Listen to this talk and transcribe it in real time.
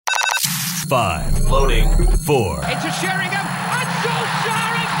5. Loading. 4. Into Sheringham. And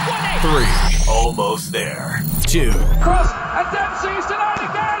Solskjaer has won it. 3. Almost there. 2. Cross. And Dempsey's denied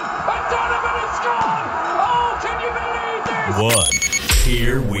again. And Donovan has scored. Oh, can you believe this? 1.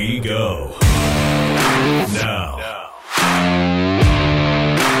 Here we go. Now.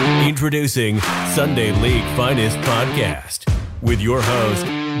 Introducing Sunday League Finest Podcast with your host,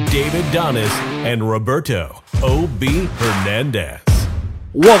 David Donis and Roberto O.B. Hernandez.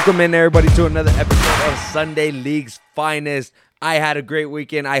 Welcome in, everybody, to another episode of Sunday League's Finest. I had a great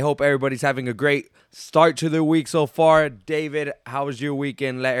weekend. I hope everybody's having a great start to their week so far. David, how was your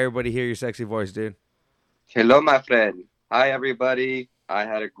weekend? Let everybody hear your sexy voice, dude. Hello, my friend. Hi, everybody. I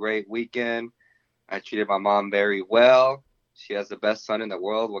had a great weekend. I treated my mom very well. She has the best son in the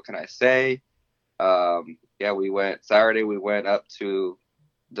world. What can I say? Saturday we went up to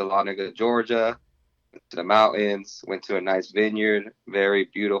Dahlonega, Georgia, to the mountains, went to a nice vineyard, very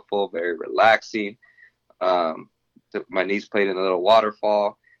beautiful, very relaxing. My niece played in a little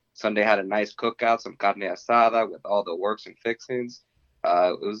waterfall. Sunday had a nice cookout, some carne asada with all the works and fixings.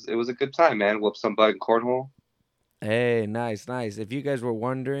 It was a good time, man. Whooped some butt in cornhole. Hey, nice. If you guys were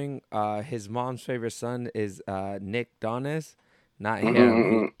wondering, his mom's favorite son is Nick Donis. Not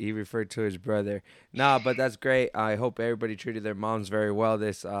him. He referred to his brother. No, but that's great. I hope everybody treated their moms very well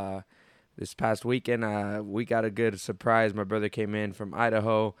this past weekend. We got a good surprise. My brother came in from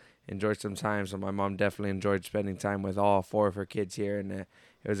Idaho, enjoyed some time, so my mom definitely enjoyed spending time with all 4 of her kids here, and it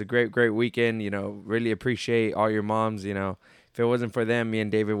was a great weekend. Really appreciate all your moms. If it wasn't for them, me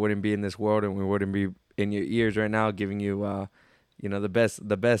and David wouldn't be in this world, and we wouldn't be in your ears right now, giving you, the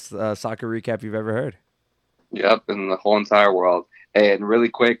best soccer recap you've ever heard. Yep, in the whole entire world. And really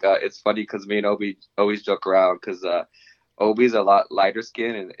quick, it's funny because me and Obi always joke around because Obi's a lot lighter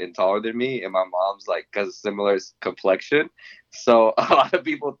skin and taller than me, and my mom's has similar complexion. So a lot of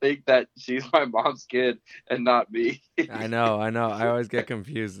people think that she's my mom's kid and not me. I know. I always get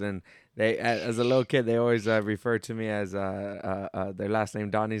confused, and they, as a little kid, they always refer to me as their last name,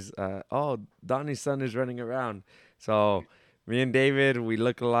 Donnie's. Donnie's son is running around. So me and David, we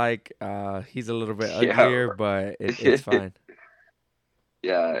look alike. He's a little bit uglier, but it's fine.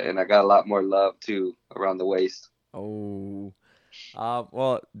 Yeah, and I got a lot more love too around the waist. Oh,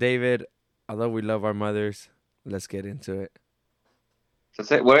 well, David, although we love our mothers, let's get into it.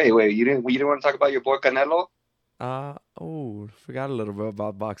 So wait, you didn't want to talk about your boy Canelo? Forgot a little bit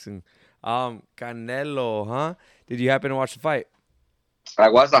about boxing. Canelo, huh? Did you happen to watch the fight? I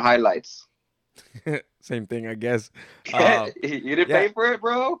watched the highlights. Same thing, I guess. You didn't pay for it,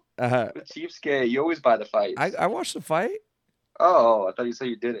 bro? The cheapskate. You always buy the fights. I watched the fight. Oh, I thought you said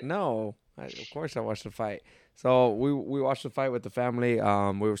you didn't. No, of course I watched the fight. So we watched the fight with the family.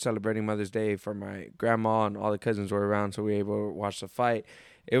 We were celebrating Mother's Day for my grandma, and all the cousins were around, so we were able to watch the fight.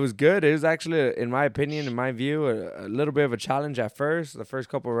 It was good. It was actually, in my opinion, in my view, a little bit of a challenge at first. The first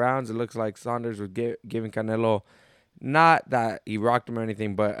couple of rounds, it looks like Saunders was giving Canelo, not that he rocked him or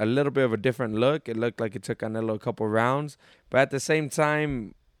anything, but a little bit of a different look. It looked like it took Canelo a couple of rounds. But at the same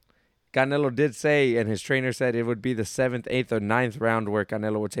time, Canelo did say, and his trainer said, it would be the 7th, 8th, or 9th round where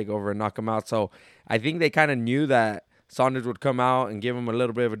Canelo would take over and knock him out. So I think they kind of knew that Saunders would come out and give him a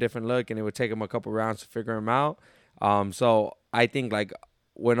little bit of a different look, and it would take him a couple rounds to figure him out. So I think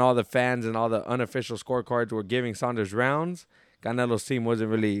when all the fans and all the unofficial scorecards were giving Saunders rounds, Canelo's team wasn't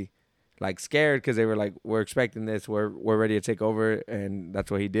really scared because they were we're expecting this, we're ready to take over, and that's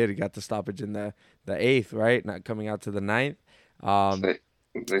what he did. He got the stoppage in the 8th, right? Not coming out to the 9th.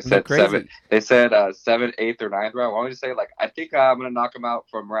 They said 7. They said 7th, 8th, or 9th round. Why don't you say I think I'm gonna knock him out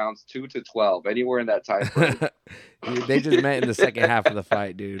from rounds 2 to 12, anywhere in that time frame. They just met in the second half of the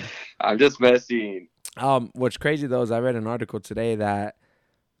fight, dude. I'm just messing. What's crazy though is I read an article today that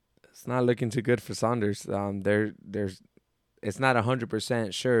it's not looking too good for Saunders. It's not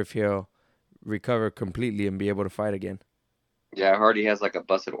 100% sure if he'll recover completely and be able to fight again. Yeah, I heard he has a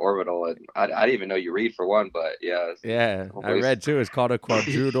busted orbital, and I didn't even know you read for one, but yeah. Yeah, I read too. It's called a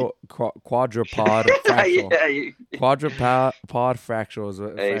quadrupod fractal. Yeah, quadrupod fractal is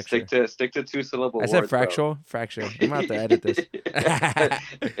what. Hey, fracture. stick to 2-syllable words. I said fractal. Fracture. I'm gonna have to edit this.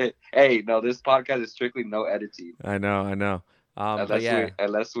 Hey, no, this podcast is strictly no editing. I know.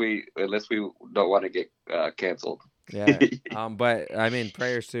 Unless we don't want to get canceled. Yeah. But I mean,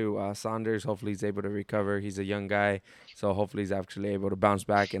 prayers to Saunders. Hopefully he's able to recover. He's a young guy, so hopefully he's actually able to bounce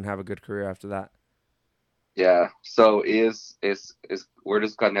back and have a good career after that. Yeah. So is where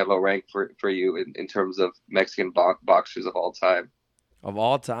does Canelo rank for you in terms of Mexican boxers of all time? Of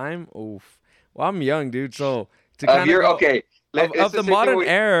all time? Oof. Well, I'm young, dude. So okay. Of the modern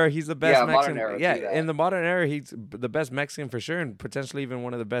era, he's the best Mexican. Modern era. Yeah, in the modern era, he's the best Mexican for sure, and potentially even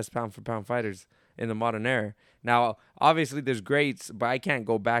one of the best pound for pound fighters in the modern era. Now, obviously, there's greats, but I can't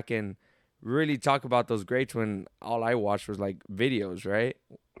go back and really talk about those greats when all I watched was like videos, right?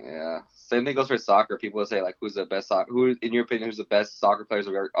 Yeah. Same thing goes for soccer. People will say like, who's the best who, in your opinion, who's the best soccer players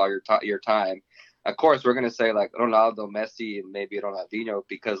of your time? Of course, we're gonna say like Ronaldo, Messi, and maybe Ronaldinho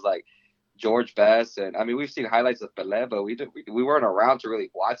because like George Best, and I mean we've seen highlights of Pelé, but we weren't around to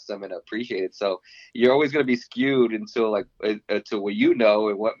really watch them and appreciate it. So you're always gonna be skewed until what you know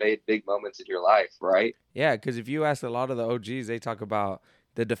and what made big moments in your life, right? Yeah, because if you ask a lot of the OGs, they talk about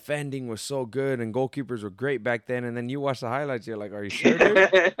the defending was so good and goalkeepers were great back then, and then you watch the highlights, you're like, are you sure, dude?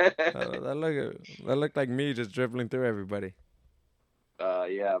 That looked like me just dribbling through everybody.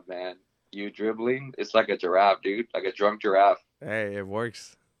 Yeah, man. You dribbling? It's like a giraffe, dude. Like a drunk giraffe. Hey, it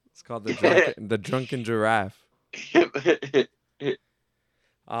works. It's called the drunken giraffe.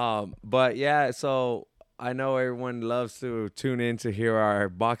 But yeah, so I know everyone loves to tune in to hear our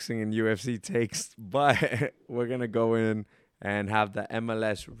boxing and UFC takes, but we're gonna go in and have the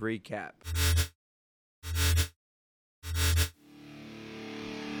MLS recap.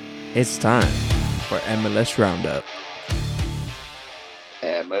 It's time for MLS Roundup.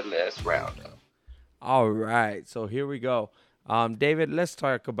 MLS Roundup. All right, so here we go. David, let's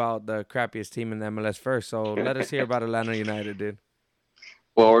talk about the crappiest team in the MLS first. So let us hear about Atlanta United, dude.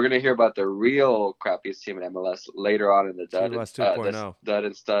 Well, we're going to hear about the real crappiest team in MLS later on in the Dud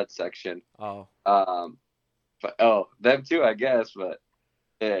and Stud section. Oh. Them too, I guess, but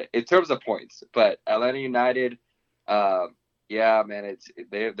in terms of points. But Atlanta United, yeah, man,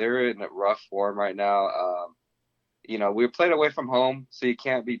 they're in a rough form right now. We're playing away from home, so you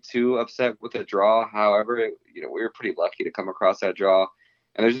can't be too upset with the draw. However, we were pretty lucky to come across that draw.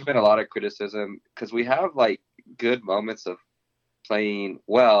 And there's just been a lot of criticism because we have, like, good moments of playing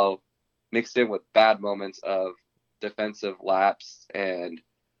well mixed in with bad moments of defensive lapse and,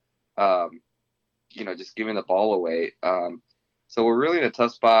 just giving the ball away. So we're really in a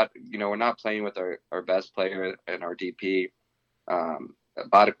tough spot. We're not playing with our best player and our DP,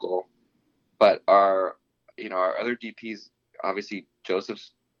 Badico, but our other DPs, obviously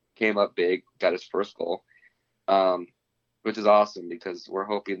Joseph's came up big, got his first goal, which is awesome because we're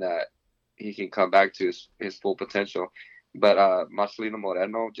hoping that he can come back to his full potential. But Marcelino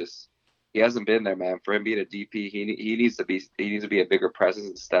Moreno, he hasn't been there, man. For him being a DP, he needs to be a bigger presence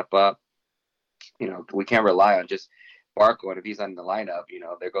and step up. We can't rely on just Barco, and if he's not in the lineup,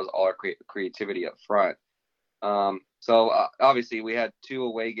 there goes all our creativity up front. So obviously we had 2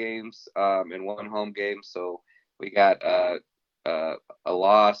 away games and 1 home game. So we got a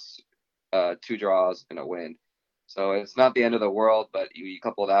loss, 2 draws, and a win. So it's not the end of the world, but you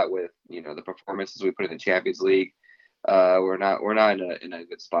couple that with the performances we put in the Champions League. We're not in a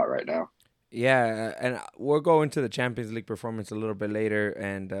good spot right now. Yeah, and we'll go into the Champions League performance a little bit later,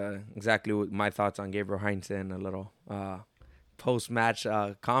 and exactly what my thoughts on Gabriel Heinze and a little post-match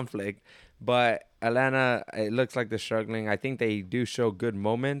conflict. But Atlanta, it looks like they're struggling. I think they do show good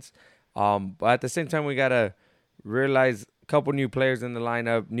moments. But at the same time, we got to realize a couple new players in the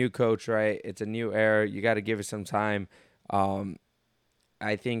lineup, new coach, right? It's a new era. You got to give it some time.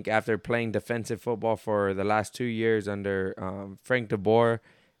 I think after playing defensive football for the last 2 years under Frank de Boer,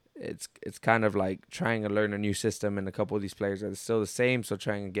 it's kind of like trying to learn a new system, and a couple of these players are still the same, so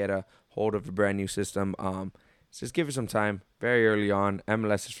trying to get a hold of a brand new system. Just give it some time. Very early on,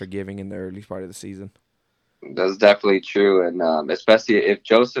 MLS is forgiving in the early part of the season. That's definitely true, and especially if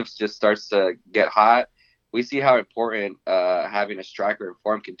Joseph just starts to get hot, we see how important having a striker in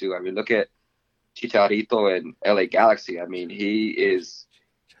form can do. I mean, look at Chicharito and LA Galaxy. I mean, he is.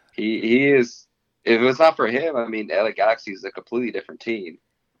 If it was not for him, I mean, LA Galaxy is a completely different team.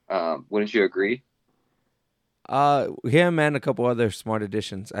 Wouldn't you agree? Him and a couple other smart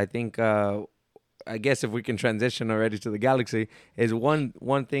additions. I think. I guess if we can transition already to the Galaxy, is one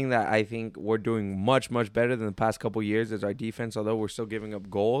thing that I think we're doing much, much better than the past couple of years is our defense. Although we're still giving up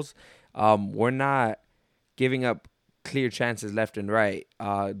goals, we're not giving up clear chances left and right.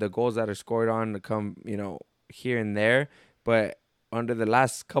 The goals that are scored on come, here and there. But under the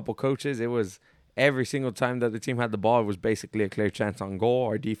last couple coaches, it was every single time that the team had the ball, it was basically a clear chance on goal.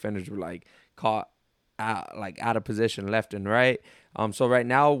 Our defenders were caught out of position left and right. So right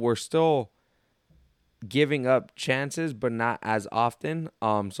now we're still giving up chances, but not as often.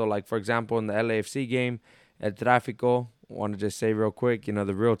 So for example, in the LAFC game, El Tráfico, want to just say real quick,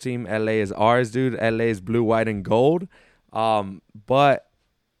 the real team, LA is ours, dude. LA is blue, white, and gold. But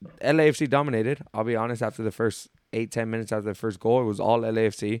LAFC dominated. I'll be honest, after the first 8-10 minutes after the first goal, it was all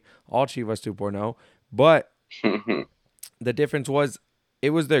LAFC, all Chivas 2.0. But the difference was it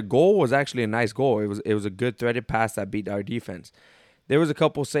was their goal was actually a nice goal. It was a good threaded pass that beat our defense. There was a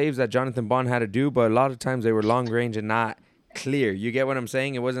couple saves that Jonathan Bond had to do, but a lot of times they were long range and not clear. You get what I'm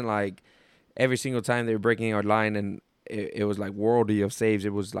saying? It wasn't like every single time they were breaking our line and it was like worldy of saves.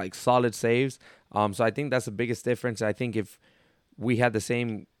 It was like solid saves. So I think that's the biggest difference. I think if we had the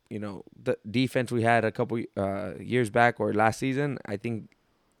same, the defense we had a couple years back or last season, I think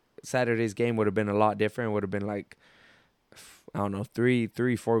Saturday's game would have been a lot different. Would have been like, I don't know,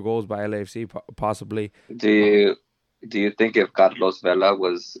 4 goals by LAFC possibly. Do you think if Carlos Vela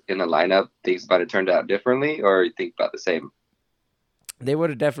was in the lineup, things might have turned out differently, or you think about the same? They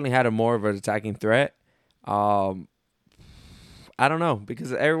would have definitely had a more of an attacking threat. I don't know,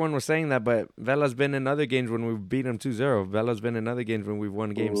 because everyone was saying that, but Vela's been in other games when we've beat him 2-0. Vela's been in other games when we've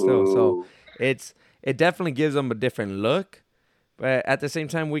won games still. So it definitely gives them a different look. But at the same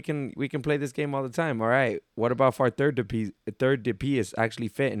time, we can play this game all the time. All right, what about if our third DP is actually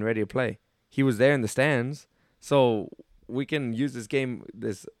fit and ready to play? He was there in the stands, so we can use this game,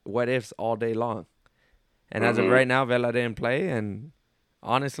 this what ifs all day long. And as of right now, Vela didn't play, and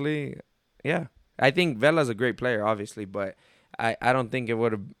honestly, yeah, I think Vela's a great player, obviously, but I don't think it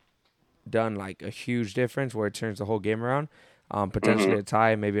would have done like a huge difference where it turns the whole game around. Potentially a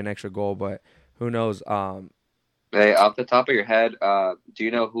tie, maybe an extra goal, but who knows? Hey, off the top of your head, do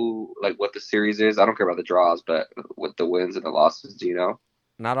you know what the series is? I don't care about the draws, but what the wins and the losses, do you know?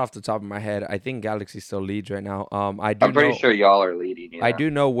 Not off the top of my head. I think Galaxy still leads right now. I'm pretty sure y'all are leading. Yeah. I do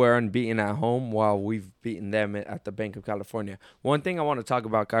know we're unbeaten at home while we've beaten them at the Bank of California. One thing I want to talk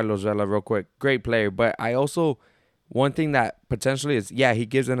about Carlos Vela real quick. Great player, but I also, one thing that potentially is, he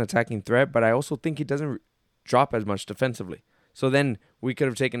gives an attacking threat, but I also think he doesn't drop as much defensively. So then we could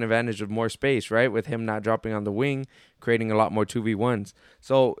have taken advantage of more space, right? With him not dropping on the wing, creating a lot more 2v1s.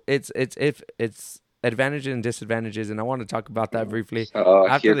 So it's advantages and disadvantages, and I want to talk about that briefly.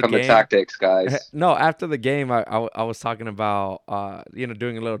 Here come the tactics, guys. No, after the game, I was talking about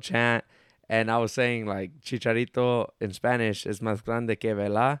doing a little chant, and I was saying like Chicharito in Spanish is más grande que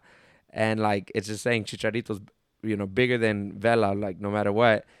Vela, and like it's just saying Chicharito's bigger than Vela, like no matter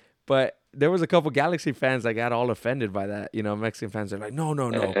what. But there was a couple Galaxy fans that got all offended by that. Mexican fans are like, no.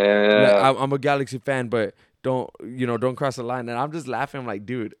 I'm a Galaxy fan, but don't cross the line. And I'm just laughing. I'm like,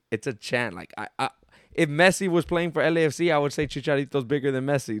 dude, it's a chant. Like if Messi was playing for LAFC, I would say Chicharito's bigger than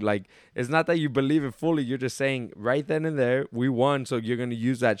Messi. Like, it's not that you believe it fully. You're just saying right then and there, we won, so you're going to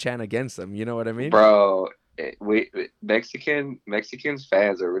use that chant against them. You know what I mean? Bro, Mexicans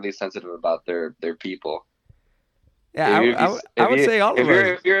fans are really sensitive about their people. Yeah, I would say all of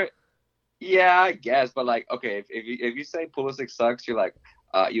us. Yeah, I guess. But, like, okay, if you say Pulisic sucks, you're like,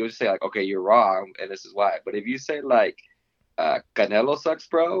 you would just say, like, okay, you're wrong, and this is why. But if you say, like, Canelo sucks,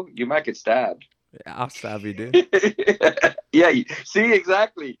 bro, you might get stabbed. Yeah, I'll stab you, dude. Yeah, see,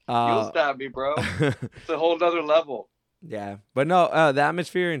 exactly. You'll stab me, bro. It's a whole nother level. Yeah, but no, the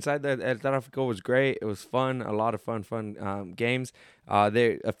atmosphere inside the El Tráfico was great. It was fun, a lot of fun games.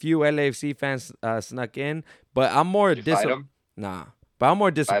 A few LAFC fans snuck in, but I'm more disappointed. But I'm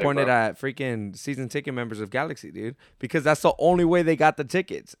more disappointed at freaking season ticket members of Galaxy, dude, because that's the only way they got the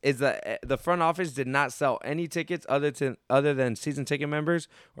tickets. Is that the front office did not sell any tickets other than season ticket members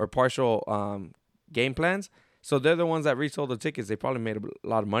or partial game plans. So they're the ones that resold the tickets. They probably made a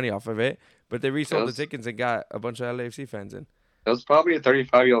lot of money off of it, but they resold the tickets and got a bunch of LAFC fans in. It was probably a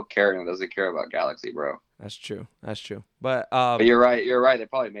 35-year-old Karen who doesn't care about Galaxy, bro. That's true. But you're right. They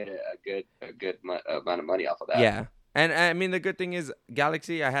probably made a good amount of money off of that. Yeah. And I mean, the good thing is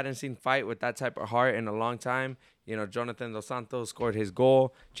Galaxy, I hadn't seen fight with that type of heart in a long time. Jonathan Dos Santos scored his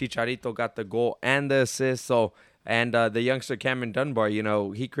goal. Chicharito got the goal and the assist. So, and the youngster Cameron Dunbar,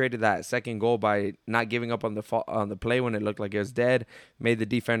 he created that second goal by not giving up on the play when it looked like it was dead. Made the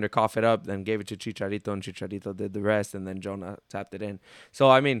defender cough it up, then gave it to Chicharito, and Chicharito did the rest, and then Jonah tapped it in. So,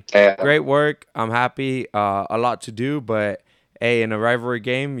 I mean, great work. I'm happy. A lot to do, but hey, in a rivalry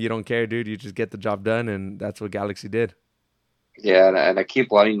game, you don't care, dude. You just get the job done, and that's what Galaxy did. Yeah, and I keep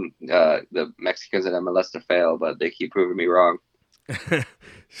wanting the Mexicans and MLS to fail, but they keep proving me wrong.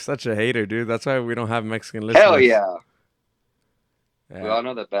 Such a hater, dude. That's why we don't have Mexican listeners. Hell yeah. We all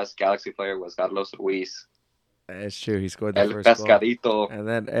know the best Galaxy player was Carlos Ruiz. It's true. He scored the first Pescadito. goal. And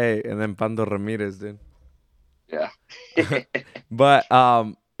then Pando Ramirez, dude. Yeah. But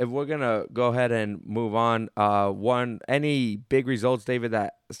if we're gonna go ahead and move on, any big results, David,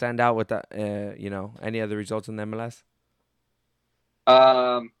 that stand out with that? Any other results in the MLS?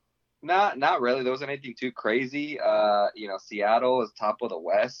 Not really. There wasn't anything too crazy. Seattle is top of the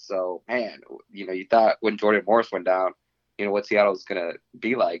West, so man, you thought when Jordan Morris went down, what Seattle's gonna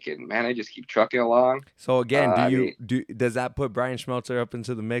be like. And man, they just keep trucking along. So again, I mean, does that put Brian Schmelzer up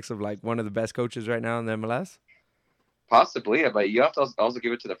into the mix of like one of the best coaches right now in the MLS? possibly, but you have to also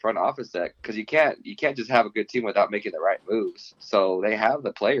give it to the front office that because you can't just have a good team without making the right moves. So they have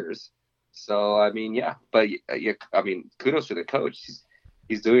the players. So I mean, yeah, but I mean, kudos to the coach.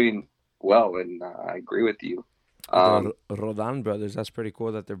 He's doing well, and I agree with you. The Rodan brothers, that's pretty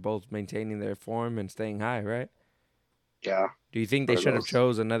cool that they're both maintaining their form and staying high, right? Yeah. Do you think they should have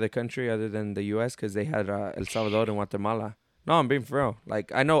chose another country other than the U.S. because they had El Salvador and Guatemala? No, I'm being for real.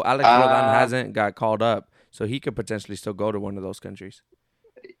 Like, I know Alex Rodan hasn't got called up, so he could potentially still go to one of those countries.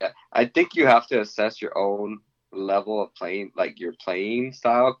 Yeah, I think you have to assess your own level of playing, like your playing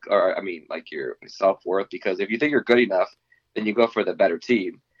style, or I mean, like your self-worth. Because if you think you're good enough, then you go for the better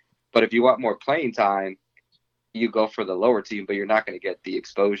team. But if you want more playing time, you go for the lower team, but you're not going to get the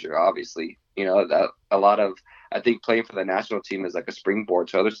exposure, obviously. That a lot of, I think playing for the national team is like a springboard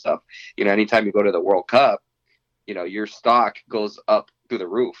to other stuff. Anytime you go to the World Cup, your stock goes up through the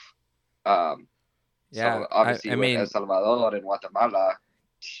roof. Yeah, so obviously I mean, El Salvador and Guatemala,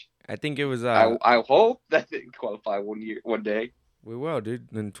 I think it was. I hope that they qualify one day. We will,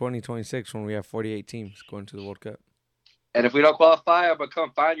 dude. In 2026, when we have 48 teams going to the World Cup. And if we don't qualify, I'm gonna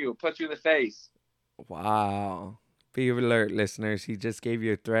come find you and put you in the face. Wow. Be alert, listeners. He just gave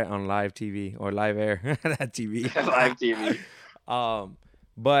you a threat on live TV or live air. That TV. Live TV.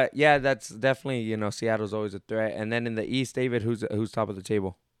 But yeah, that's definitely, Seattle's always a threat. And then in the East, David, who's top of the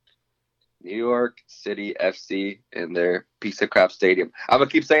table? New York City FC in their piece of crap stadium. I'm gonna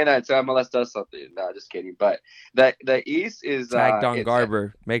keep saying that until MLS does something. No, just kidding. But the East is tag Don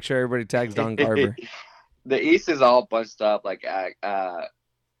Garber. Make sure everybody tags Don Garber. The East is all bunched up. Like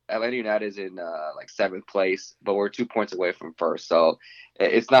Atlanta United is in like 7th place, but we're 2 points away from first. So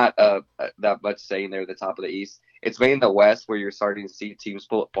it's not that much saying they're the top of the East. It's mainly the West where you're starting to see teams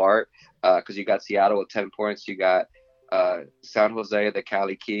pull apart because you got Seattle with 10 points. You got San Jose, the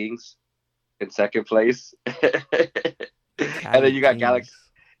Cali Kings, in 2nd place, and then you got Galaxy.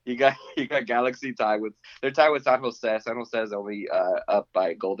 You got Galaxy tied with San Jose. San Jose is only up by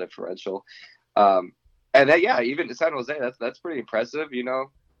a goal differential. And then, yeah, even San Jose, that's pretty impressive,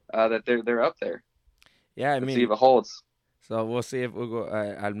 that they're up there. Yeah, Let's see if it holds. So we'll see if Hugo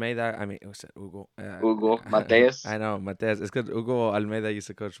Almeida. I mean, what's it? Hugo Mateus. I know Mateus. It's because Hugo Almeida used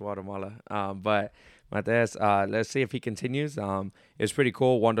to coach Guatemala. But Mateus, let's see if he continues. It was pretty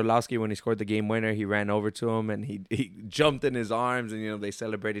cool. Wondolowski, when he scored the game winner, he ran over to him and he jumped in his arms and they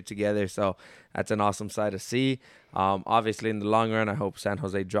celebrated together. So that's an awesome sight to see. Obviously, in the long run, I hope San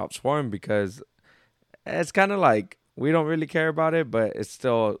Jose drops for him because it's kind of like we don't really care about it, but it's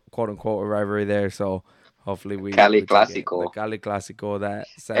still quote unquote a rivalry there. So hopefully Cali Clásico. The Cali Clásico that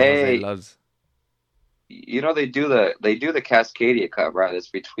San Jose loves. They do the Cascadia Cup, right? It's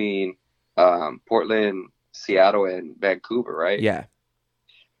between Portland, Seattle, and Vancouver, right? Yeah.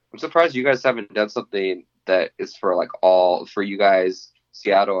 I'm surprised you guys haven't done something that is for you guys,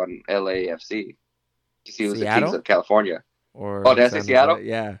 Seattle and LAFC. You see, it was the Kings of California. Did I say Seattle?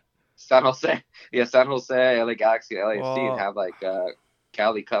 Yeah. San Jose. Yeah, San Jose, LA Galaxy, LAFC, and have like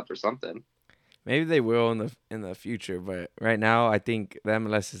Cali Cup or something. Maybe they will in the future, but right now I think the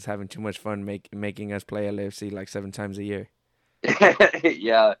MLS is having too much fun making us play LAFC like 7 times a year.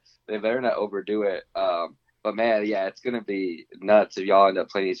 Yeah, they better not overdo it. But man, yeah, it's gonna be nuts if y'all end up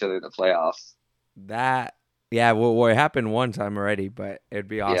playing each other in the playoffs. Well, it happened one time already, but it'd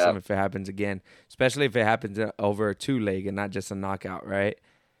be awesome if it happens again, especially if it happens over a 2-leg and not just a knockout, right?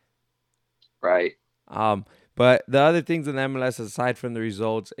 Right. But the other things in the MLS, aside from the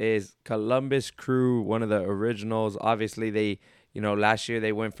results, is Columbus Crew, one of the originals. Obviously, they, last year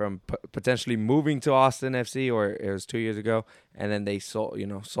they went from potentially moving to Austin FC, or it was 2 years ago, and then they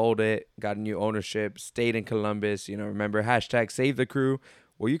sold it, got new ownership, stayed in Columbus. Remember #Save the Crew.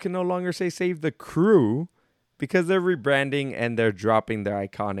 Well, you can no longer say Save the Crew because they're rebranding and they're dropping their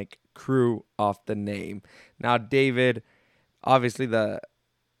iconic Crew off the name. Now, David, obviously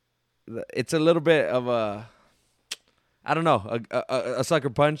it's a little bit of a sucker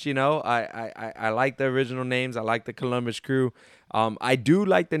punch, I like the original names. I like the Columbus Crew. I do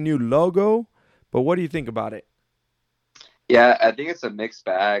like the new logo, but what do you think about it? Yeah, I think it's a mixed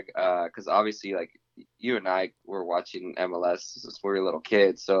bag because obviously, like, you and I were watching MLS since we were little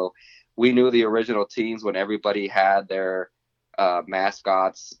kids, so we knew the original teams when everybody had their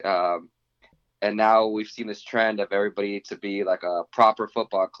mascots. And now we've seen this trend of everybody to be like a proper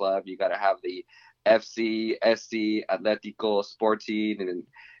football club. You got to have the FC, SC, Atletico, Sporting, and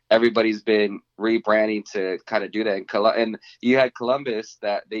everybody's been rebranding to kind of do that. And you had Columbus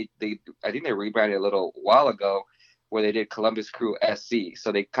that they I think they rebranded a little while ago, where they did Columbus Crew SC.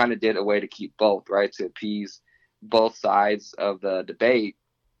 So they kind of did a way to keep both, right, to appease both sides of the debate.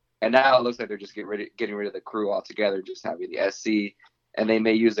 And now it looks like they're just getting rid of the Crew altogether, just having the SC. And they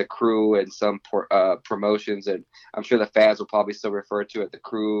may use the Crew in some promotions, and I'm sure the fans will probably still refer to it the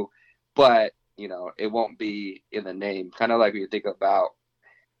Crew, but it won't be in the name. Kind of like when you think about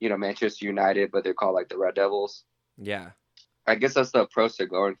Manchester United, but they're called like the Red Devils. Yeah. I guess that's the approach they're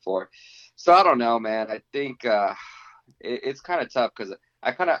going for. So I don't know, man. I think it's kind of tough because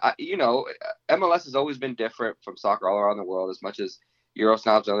MLS has always been different from soccer all around the world. As much as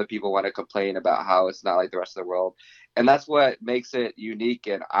Eurosnobs and other people want to complain about how it's not like the rest of the world, and that's what makes it unique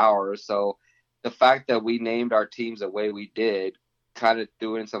and ours. So the fact that we named our teams the way we did kind of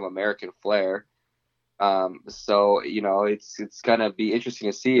threw in some American flair. So it's gonna be interesting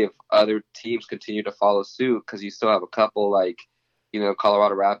to see if other teams continue to follow suit, because you still have a couple like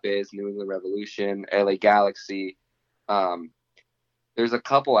Colorado Rapids, New England Revolution, LA Galaxy. There's a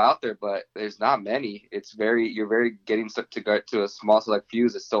couple out there, but there's not many. You're very getting to go to a small select few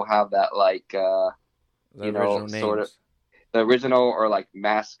that still have that sort of the original or like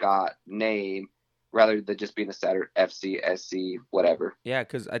mascot name, rather than just being a standard FC, SC, whatever. Yeah,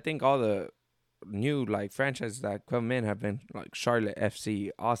 because I think all the new franchises that come in have been like Charlotte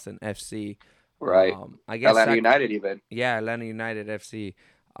FC, Austin FC, right? I guess Atlanta United even. Yeah, Atlanta United FC.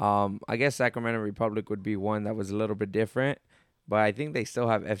 I guess Sacramento Republic would be one that was a little bit different, but I think they still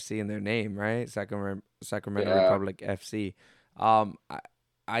have FC in their name, right? Sacramento Republic FC.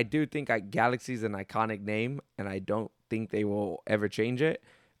 I do think Galaxy is an iconic name, and I don't think they will ever change it.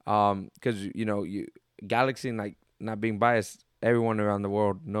 Because Galaxy, like, not being biased, everyone around the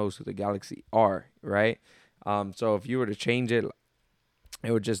world knows who the Galaxy are, right? So if you were to change it,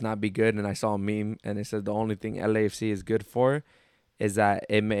 it would just not be good. And I saw a meme, and it said the only thing LAFC is good for is that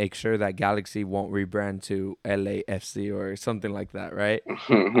it makes sure that Galaxy won't rebrand to LAFC or something like that, right?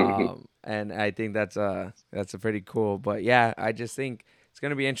 And I think that's a pretty cool. But yeah, I just think it's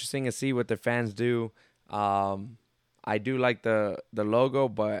gonna be interesting to see what the fans do. I do like the logo,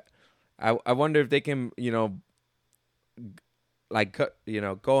 but I wonder if they can go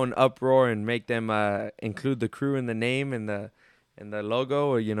in uproar and make them include the Crew in the name and the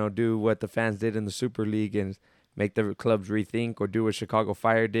logo, or do what the fans did in the Super League and make the clubs rethink, or do what Chicago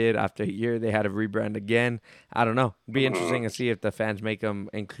Fire did after a year. They had to rebrand again. I don't know. It'd be interesting to see if the fans make them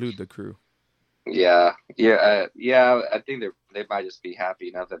include the Crew. Yeah. I think they might just be happy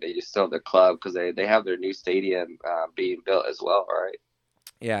enough that they just still have the club, because they have their new stadium being built as well, right?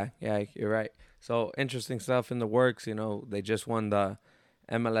 Yeah, you're right. So interesting stuff in the works. They just won the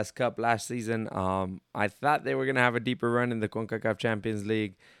MLS Cup last season. I thought they were gonna have a deeper run in the CONCACAF Champions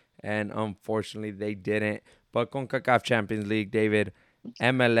League, and unfortunately they didn't. But CONCACAF Champions League, David,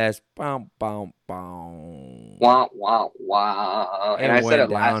 MLS, bow, bow, bow. Wow, wow, wow. And I said it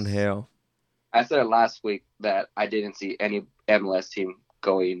downhill. I said it last week that I didn't see any MLS team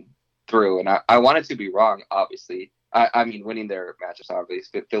going through, and I wanted to be wrong, obviously. I mean, winning their matches,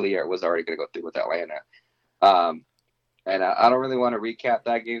 obviously. Philly was already going to go through with Atlanta. And I don't really want to recap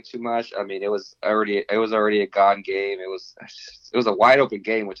that game too much. I mean, it was already a gone game. It was a wide open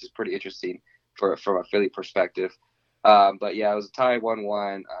game, which is pretty interesting from a Philly perspective. But yeah, it was a tie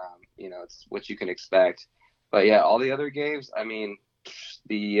 1-1. It's what you can expect. But yeah, all the other games, I mean,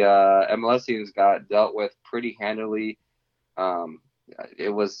 the MLS teams got dealt with pretty handily. It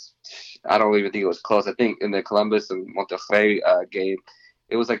was, I don't even think it was close. I think in the Columbus and Monterrey game,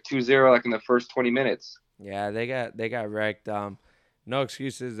 it was like 2-0 like in the first 20 minutes. Yeah, they got wrecked. No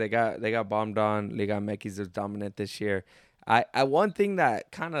excuses. They got bombed on. Liga MX is dominant this year. One thing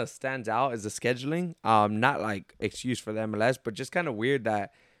that kind of stands out is the scheduling. Not like excuse for the MLS, but just kind of weird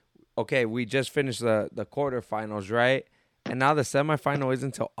that, okay, we just finished the quarterfinals, right? And now the semifinal isn't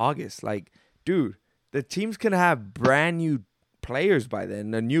until August. Like, dude, the teams can have brand new players by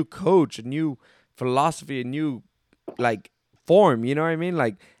then, a new coach, a new philosophy, a new form. You know what I mean?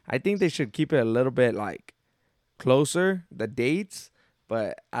 Like, I think they should keep it a little bit closer, the dates.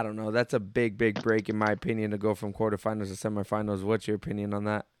 But I don't know. That's a big break in my opinion to go from quarterfinals to semifinals. What's your opinion on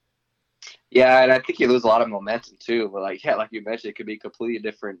that? Yeah, and I think you lose a lot of momentum too. But like you mentioned, it could be a completely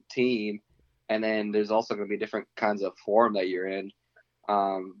different team, and then there's also going to be different kinds of form that you're in.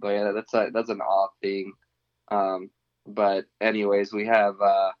 But yeah, that's an odd thing. But anyways, we have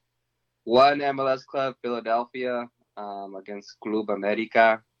one MLS club, Philadelphia, against Club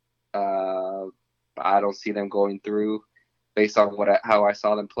America. I don't see them going through based on how I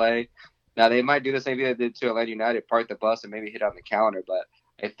saw them play. Now, they might do the same thing they did to Atlanta United, park the bus and maybe hit on the counter. But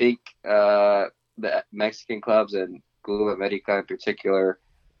I think the Mexican clubs and Club America in particular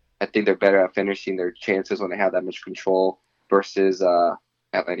I think they're better at finishing their chances when they have that much control versus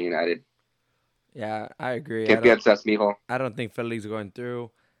Atlanta United. Yeah, I agree. Que piensas, mijo? I don't think Philly's going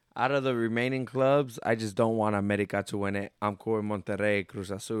through. Out of the remaining clubs, I just don't want America to win it. I'm cool with Monterrey,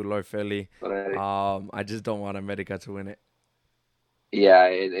 Cruz Azul, or Philly. I just don't want America to win it. Yeah,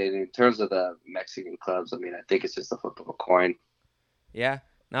 in terms of the Mexican clubs, I mean, I think it's just a flip of a coin. Yeah,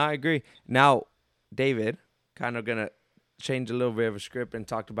 no, I agree. Now, David, kind of gonna change a little bit of a script and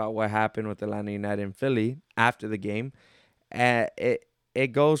talked about what happened with Atlanta United and Philly after the game.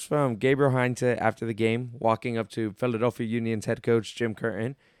 It goes from Gabriel Heinze after the game walking up to Philadelphia Union's head coach Jim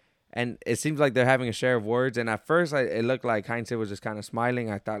Curtin, and it seems like they're having a share of words. And at first, it looked like Heinze was just kind of smiling.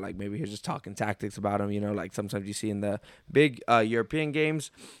 I thought like maybe he was just talking tactics about him, like sometimes you see in the big European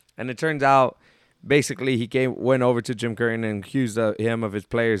games. And it turns out basically he went over to Jim Curtin and accused him of his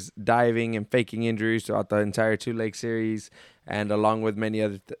players diving and faking injuries throughout the entire two-leg series. And along with many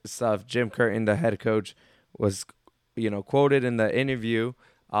other stuff, Jim Curtin, the head coach, was quoted in the interview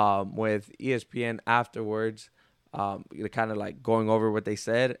with ESPN afterwards, kind of like going over what they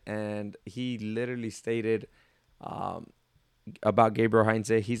said, and he literally stated about Gabriel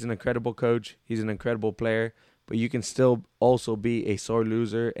Heinze, he's an incredible coach, he's an incredible player, but you can still also be a sore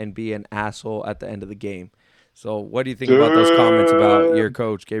loser and be an asshole at the end of the game. So what do you think about those comments about your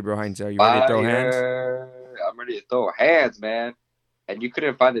coach, Gabriel Heinze? Are you ready to throw hands? I'm ready to throw hands, man. And you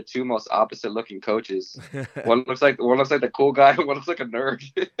couldn't find the two most opposite-looking coaches. One looks like the cool guy. One looks like a nerd.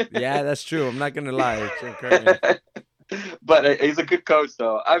 Yeah, that's true. I'm not gonna lie, Jim Curtin. But he's a good coach,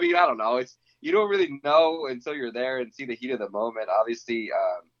 though. I mean, I don't know. You don't really know until you're there and see the heat of the moment. Obviously,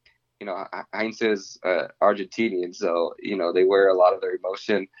 Heinz is Argentinian, so they wear a lot of their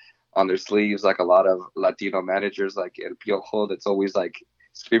emotion on their sleeves, like a lot of Latino managers, like El Piojo, that's always like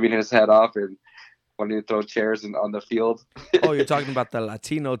screaming his head off and wanting to throw chairs on the field. Oh, you're talking about the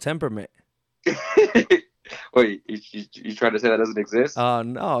Latino temperament. Wait, you trying to say that doesn't exist?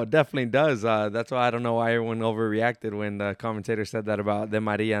 No, it definitely does. That's why I don't know why everyone overreacted when the commentator said that about De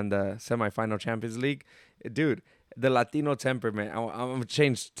Maria and the semifinal Champions League. Dude, the Latino temperament. I'm going to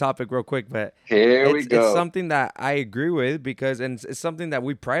change topic real quick, but Here we go. It's something that I agree with because it's something that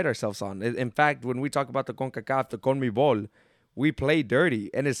we pride ourselves on. In fact, when we talk about the CONCACAF, the CONMEBOL, we play dirty,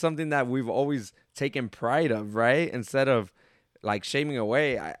 and it's something that we've always taken pride of, right? Instead of like shaming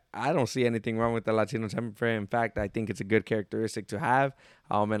away, I don't see anything wrong with the Latino temperament. In fact, I think it's a good characteristic to have,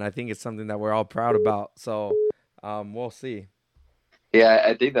 and I think it's something that we're all proud about. So we'll see. Yeah,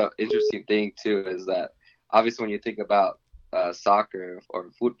 I think the interesting thing too is that obviously when you think about soccer or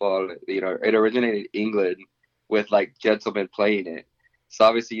football, it originated in England with like gentlemen playing it. So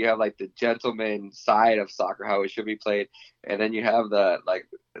obviously you have like the gentleman side of soccer, how it should be played, and then you have the like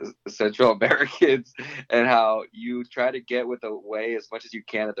Central Americans and how you try to get with the way as much as you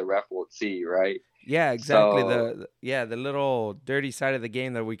can that the ref won't see, right? Yeah, exactly. So, the little dirty side of the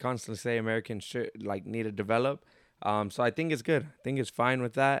game that we constantly say Americans should need to develop. So I think it's good. I think it's fine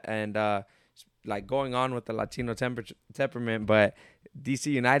with that, and like going on with the Latino temperament, but DC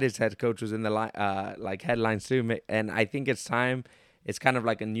United's head coach was in the headlines too, and I think it's time. It's kind of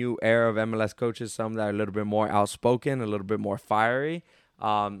like a new era of MLS coaches, some that are a little bit more outspoken, a little bit more fiery.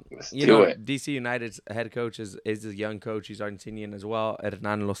 DC United's head coach is a young coach. He's Argentinian as well,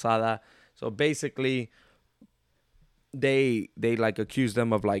 Hernan Lozada. So basically, they like accuse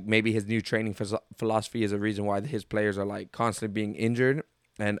them of like maybe his new training philosophy is a reason why his players are like constantly being injured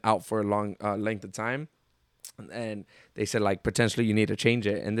and out for a long length of time. And they said like potentially you need to change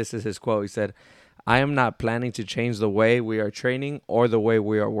it. And this is his quote. He said, "I am not planning to change the way we are training or the way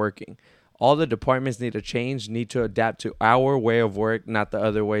we are working. All the departments need to adapt to our way of work, not the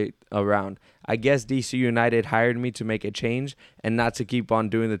other way around. I guess DC United hired me to make a change and not to keep on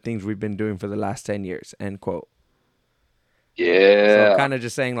doing the things we've been doing for the last 10 years, end quote. Yeah. So kind of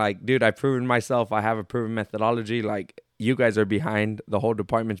just saying like, dude, I've proven myself. I have a proven methodology. Like you guys are behind. The whole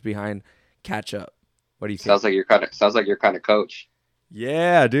department's behind. Catch up. What do you think? Sounds like your kind of coach.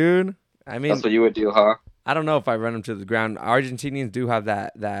 Yeah, dude. I mean, that's what you would do, huh? I don't know if I run them to the ground. Argentinians do have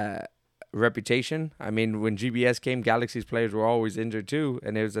that reputation. I mean, when GBS came, Galaxy's players were always injured too,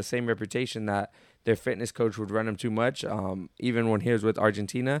 and it was the same reputation that their fitness coach would run them too much. Even when he was with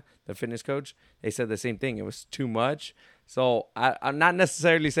Argentina, the fitness coach, they said the same thing. It was too much. So I'm not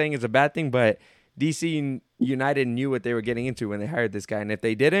necessarily saying it's a bad thing, but DC United knew what they were getting into when they hired this guy, and if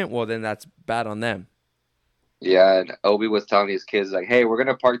they didn't, well, then that's bad on them. Yeah, and Obi was telling his kids, like, hey, we're going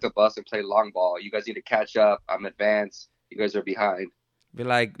to park the bus and play long ball. You guys need to catch up. I'm advanced. You guys are behind. Be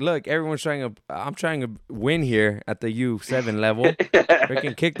like, look, I'm trying to win here at the U7 level. We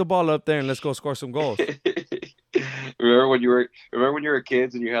can kick the ball up there and let's go score some goals. Right. remember when you were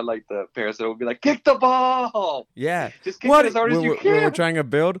kids and you had like the parents that would be like, kick the ball. Yeah. Just kick it as hard as you When we're can. trying to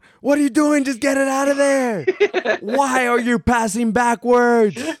build, what are you doing? Just get it out of there. Why are you passing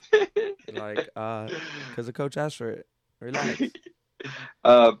backwards? Like, because the coach asked for it. Relax.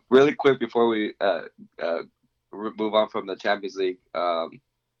 Really quick before we move on from the Champions League,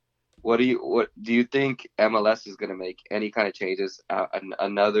 what do you think MLS is going to make any kind of changes?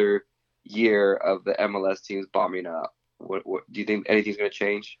 Another year of the MLS teams bombing out. What do you think anything's going to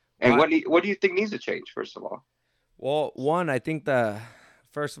change? And what do you think needs to change? First of all, well, one, I think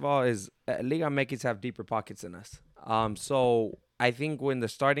first of all is Liga MX have deeper pockets than us. So I think when the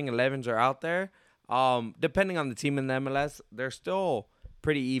starting 11s are out there, depending on the team in the MLS, they're still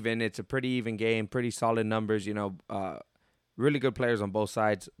pretty even. It's a pretty even game, pretty solid numbers. Really good players on both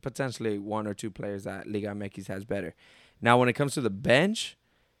sides. Potentially one or two players that Liga MX has better. Now, when it comes to the bench,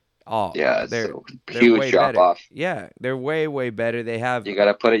 yeah, they're huge way drop better. off. Yeah, they're way better. They have You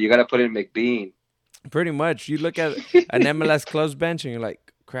gotta put in McBean. pretty much. You look at an MLS close bench and you're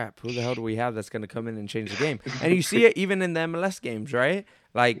like, crap, who the hell do we have that's gonna come in and change the game? And you see it even in the MLS games, right?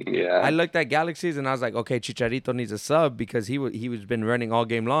 Like, Yeah. I looked at Galaxies and I was like, okay, Chicharito needs a sub because he was been running all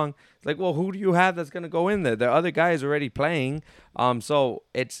game long. It's like, well, who do you have that's gonna go in there? There are other guys already playing. So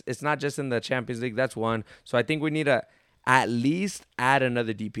it's not just in the Champions League. That's one. So I think we need to at least add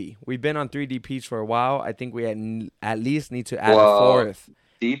another DP. We've been on 3 DPs for a while. I think we at least need to add a fourth.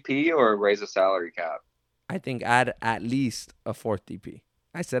 DP or raise the salary cap? I think add at least a fourth DP.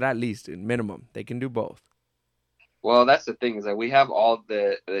 I said at least, minimum. They can do both. Well, that's the thing is that we have all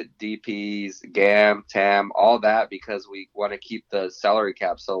the DPs, GAM, TAM, all that because we want to keep the salary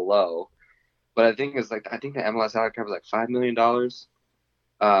cap so low. But I think the MLS salary cap is like $5 million,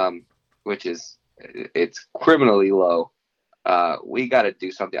 which is it's criminally low. We got to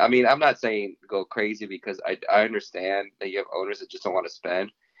do something. I mean, I'm not saying go crazy because I understand that you have owners that just don't want to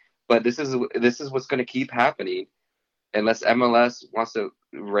spend, but this is what's going to keep happening unless MLS wants to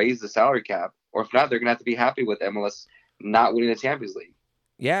raise the salary cap, or if not, they're going to have to be happy with MLS not winning the Champions League.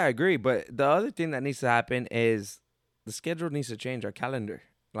 Yeah, I agree. But the other thing that needs to happen is the schedule needs to change, our calendar.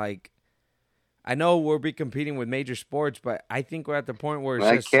 Like, I know we'll be competing with major sports, but I think we're at the point where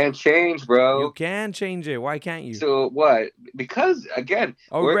it's can't change, bro. You can change it. Why can't you? So what? Because again,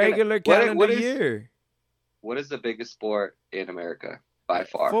 regular calendar year. What is the biggest sport in America by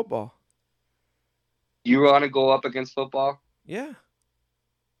far? Football. You want to go up against football? Yeah.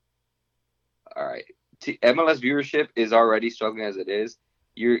 All right. MLS viewership is already struggling as it is.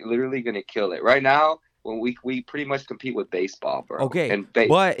 You're literally gonna kill it right now. When we pretty much compete with baseball, bro. Okay,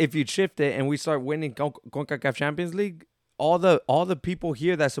 but if you shift it and we start winning CONCACAF Champions League, all the people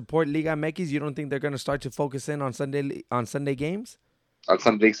here that support Liga MX, you don't think they're gonna start to focus in on Sunday games? On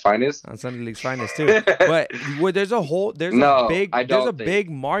Sunday League's finest? On Sunday League's finest too. But there's a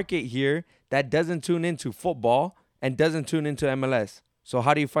big market here that doesn't tune into football and doesn't tune into MLS. So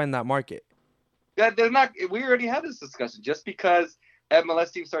how do you find that market? Yeah, we already had this discussion. Just because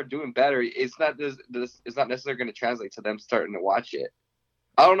MLS teams start doing better, it's not necessarily going to translate to them starting to watch it.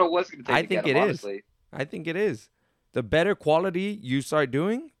 I don't know what's going to take. I think it is. The better quality you start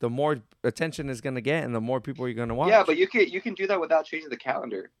doing, the more attention it's going to get, and the more people you're going to watch. Yeah, but you can do that without changing the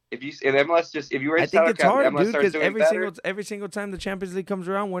calendar. If you raise I think it's hard, dude, because every single time the Champions League comes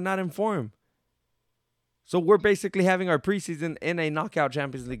around, we're not informed. So we're basically having our preseason in a knockout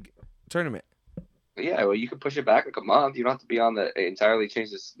Champions League tournament. Yeah, well, you can push it back like a month. You don't have to be on entirely change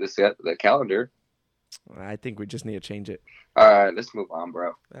the calendar. I think we just need to change it. All right, let's move on,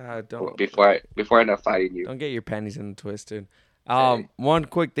 bro. Before I end up fighting you. Don't get your panties in a twist, dude. Hey. One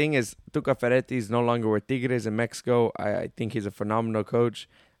quick thing is Tuca Ferretti is no longer with Tigres in Mexico. I think he's a phenomenal coach.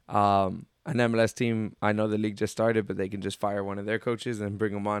 An MLS team, I know the league just started, but they can just fire one of their coaches and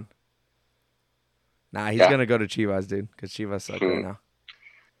bring him on. Nah, he's going to go to Chivas, dude, because Chivas suck right now.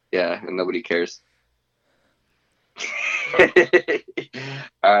 Yeah, and nobody cares.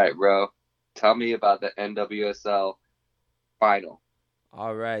 All right, bro. Tell me about the NWSL final.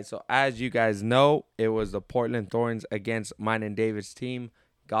 All right. So as you guys know, it was the Portland Thorns against mine and David's team,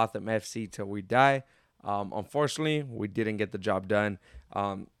 Gotham FC till we die. Unfortunately, we didn't get the job done.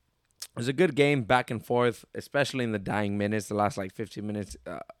 It was a good game, back and forth, especially in the dying minutes, the last 15 minutes,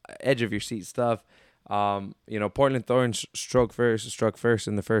 edge of your seat stuff. Portland Thorns struck first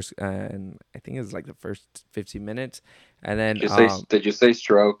in the first, and I think it was the first 15 minutes. And then did you say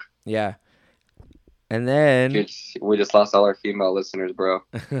stroke? Yeah. And then we just lost all our female listeners, bro.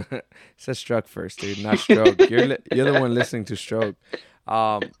 It says struck first, dude, not stroke. You're the one listening to stroke.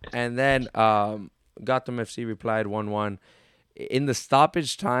 And then Gotham FC replied 1-1. In the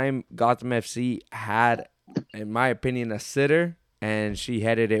stoppage time, Gotham FC had in my opinion, a sitter, and she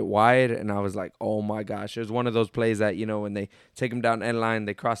headed it wide, and I was like, oh my gosh. It was one of those plays that, when they take him down end line,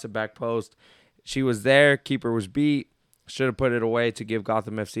 they cross the back post. She was there. Keeper was beat. Should have put it away to give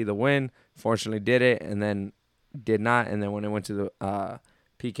Gotham FC the win. Fortunately did it, and then did not. And then when it went to the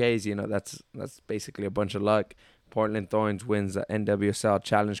PKs, that's basically a bunch of luck. Portland Thorns wins the NWSL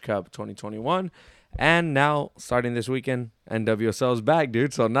Challenge Cup 2021. And now, starting this weekend, NWSL is back,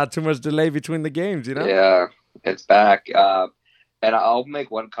 dude. So not too much delay between the games, Yeah, it's back. And I'll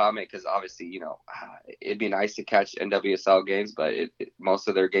make one comment because obviously, it'd be nice to catch NWSL games, but most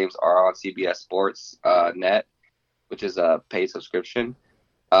of their games are on CBS Sports Net, which is a paid subscription.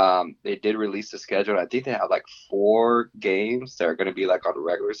 They did release the schedule. I think they have like 4 games that are going to be like on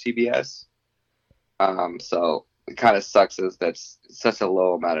regular CBS. So it kind of sucks as that's such a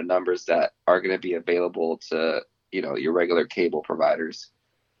low amount of numbers that are going to be available to, your regular cable providers.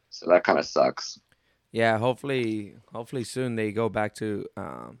 So that kind of sucks. Yeah, hopefully soon they go back to,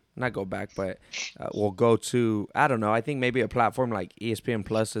 not go back, but we'll go to, I don't know, I think maybe a platform like ESPN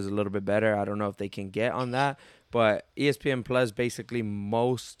Plus is a little bit better. I don't know if they can get on that, but ESPN Plus, basically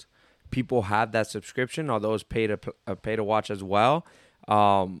most people have that subscription, although it's pay to watch as well.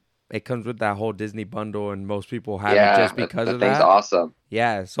 It comes with that whole Disney bundle, and most people have it just because of that. Thing's awesome.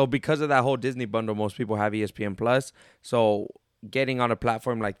 Yeah, so because of that whole Disney bundle, most people have ESPN Plus. So getting on a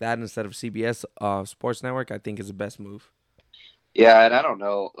platform like that instead of CBS Sports Network, I think is the best move. Yeah, and I don't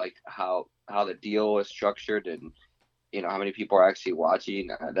know like how the deal is structured and how many people are actually watching.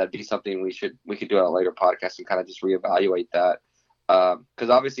 That'd be something we could do on a later podcast and kind of just reevaluate that. Because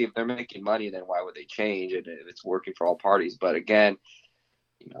obviously, if they're making money, then why would they change it if it's working for all parties? But again,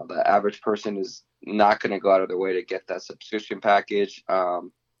 the average person is not going to go out of their way to get that subscription package.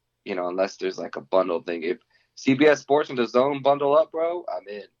 Unless there's like a bundle thing. If CBS Sports and the Zone bundle up, bro, I'm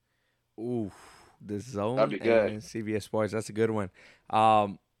in. Ooh, the Zone That'd be good. and CBS Sports, that's a good one.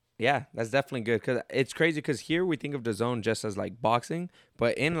 Yeah, that's definitely good because it's crazy because here we think of the Zone just as like boxing,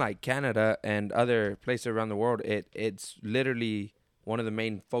 but in like Canada and other places around the world, it's literally one of the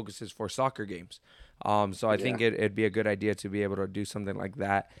main focuses for soccer games. So I think it'd be a good idea to be able to do something like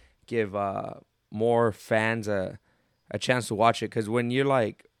that, give more fans a chance to watch it. Because when you're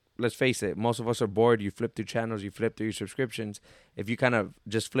like, let's face it, most of us are bored. You flip through channels, you flip through your subscriptions. If you kind of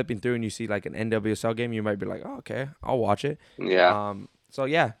just flipping through and you see like an NWSL game, you might be like, oh, okay, I'll watch it. Yeah. So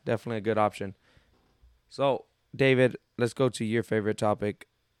yeah, definitely a good option. So David, let's go to your favorite topic,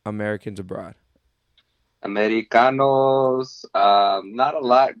 Americans abroad. Americanos, not a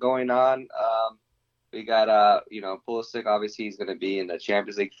lot going on. We got Pulisic. Obviously, he's going to be in the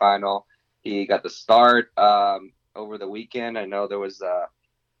Champions League final. He got the start over the weekend. I know there was a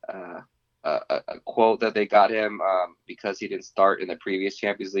quote that they got him because he didn't start in the previous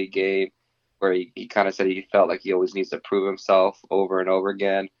Champions League game, where he kind of said he felt like he always needs to prove himself over and over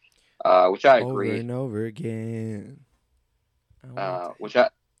again, which I agree. Over and over again. Which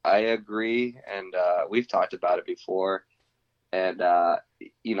I agree, and we've talked about it before. And, I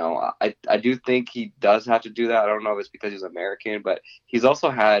do think he does have to do that. I don't know if it's because he's American, but he's also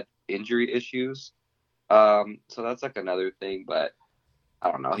had injury issues. So that's like another thing, but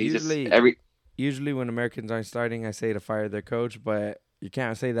I don't know. Usually when Americans aren't starting, I say to fire their coach, but you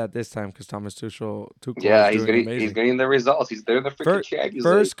can't say that this time because Thomas Tuchel he's getting the results. They're in the freaking Champions League.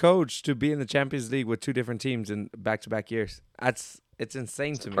 First coach to be in the Champions League with 2 different teams in back-to-back years. It's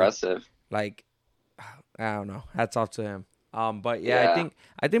insane to me. Impressive. Like, I don't know. Hats off to him. But yeah,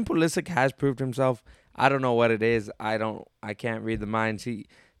 I think Pulisic has proved himself. I don't know what it is. I can't read the minds.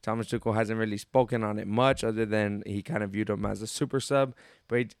 Thomas Tuchel hasn't really spoken on it much, other than he kind of viewed him as a super sub.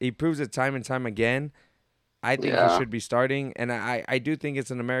 But he proves it time and time again. I think he should be starting, and I do think it's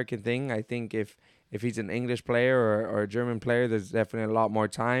an American thing. I think if he's an English player or a German player, there's definitely a lot more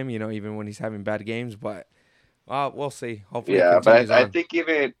time. Even when he's having bad games, but. We'll see. Hopefully, but I think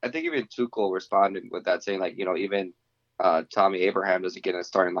even Tuchel responded with that, saying like even Tommy Abraham doesn't get in a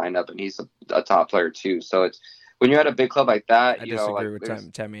starting lineup, and he's a top player too. So it's when you're at a big club like that. I disagree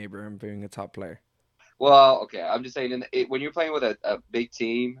with Tammy Abraham being a top player. Well, okay, I'm just saying when you're playing with a big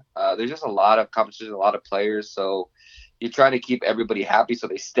team, there's just a lot of competition, a lot of players. So you're trying to keep everybody happy so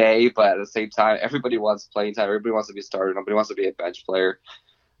they stay, but at the same time, everybody wants playing time. Everybody wants to be a starter. Nobody wants to be a bench player.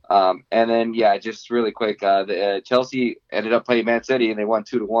 And then, just really quick, Chelsea ended up playing Man City, and they won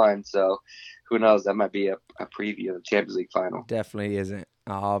 2-1. So who knows? That might be a preview of the Champions League final. Definitely isn't.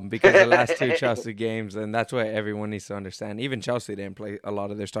 Because the last 2 Chelsea games, and that's what everyone needs to understand. Even Chelsea didn't play a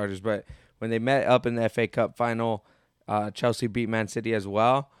lot of their starters, but when they met up in the FA Cup final, Chelsea beat Man City as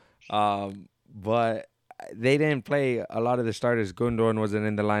well. But they didn't play a lot of the starters. Gundogan wasn't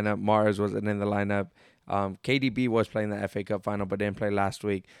in the lineup. Mars wasn't in the lineup. KDB was playing the FA Cup final, but didn't play last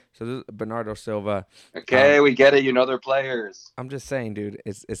week. So this is Bernardo Silva. Okay, we get it. You know their players. I'm just saying, dude,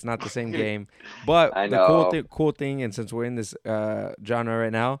 it's not the same game. But I the know. cool thing, and since we're in this genre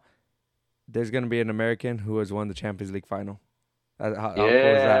right now, there's gonna be an American who has won the Champions League final. How cool is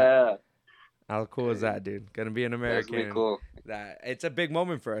that? Yeah, How cool is that, dude? Gonna be an that's gonna be American. cool. That it's a big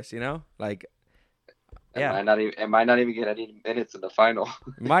moment for us, you know. Like, It yeah, might not even get any minutes in the final.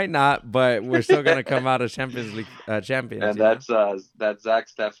 might not, but we're still gonna come out as Champions League champions. And You know? that's Zach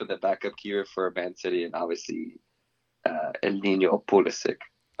Steffen, the backup keeper for Man City, and obviously El Nino Pulisic.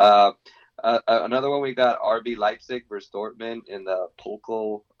 Another one we got RB Leipzig versus Dortmund in the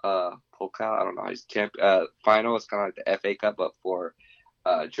Polka. I don't know. His final. It's kind of like the FA Cup, but for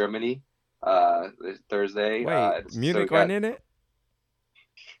Germany. This Thursday. Wait, Munich went in it?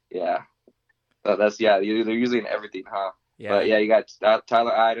 Yeah. They're usually in everything, huh? Yeah. But yeah, you got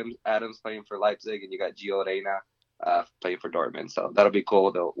Tyler Adams playing for Leipzig, and you got Gio Reyna playing for Dortmund. So that'll be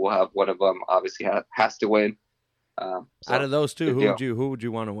cool. We'll have one of them obviously has to win. So, out of those two, good who would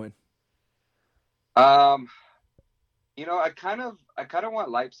you want to win? I kind of want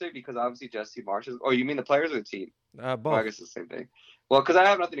Leipzig because obviously Jesse Marsch is. Oh, you mean the players or the team? Both. Well, I guess it's the same thing. Well, because I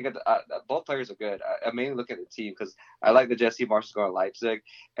have nothing against both players are good. I mainly look at the team because I like the Jesse Marsch is going to Leipzig,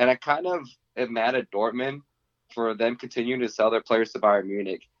 and I kind of am mad at Dortmund for them continuing to sell their players to Bayern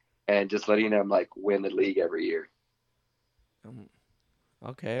Munich and just letting them like win the league every year.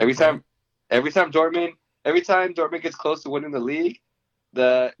 Okay. Every time Dortmund gets close to winning the league,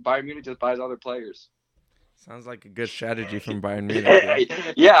 the Bayern Munich just buys all their players. Sounds like a good strategy from Bayern Munich.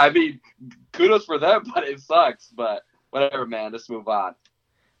 Yeah, I mean, kudos for them, but it sucks. But whatever, man. Let's move on.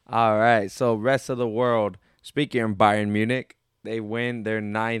 All right. So, rest of the world. Speaking of Bayern Munich, they win their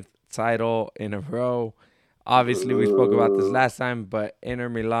 9th title in a row. Obviously, we spoke about this last time, but Inter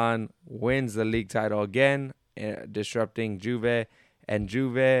Milan wins the league title again, disrupting Juve. And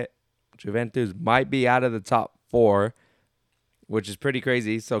Juventus might be out of the top 4, which is pretty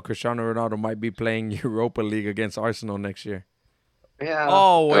crazy. So Cristiano Ronaldo might be playing Europa League against Arsenal next year. Yeah.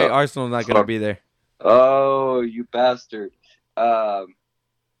 Oh, wait. Arsenal's not going to be there. Oh, you bastard. Yeah,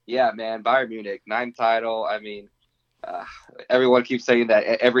 man. Bayern Munich, 9th title. I mean, everyone keeps saying that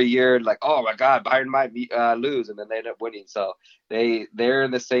every year, like, oh, my God, Bayern might lose, and then they end up winning. So they're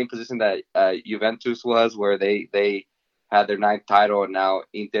in the same position that Juventus was, where they had their 9th title, and now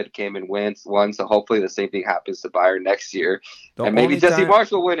Inter came and won. So hopefully the same thing happens to Bayern next year. And maybe Jesse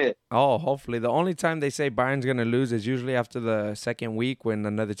Marsch will win it. Oh, hopefully. The only time they say Bayern's going to lose is usually after the second week when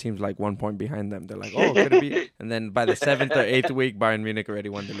another team's like 1 point behind them. They're like, oh, could it be? And then by the 7th or 8th week, Bayern Munich already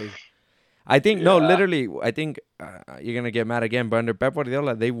won the league. I think, literally, I think you're going to get mad again, but under Pep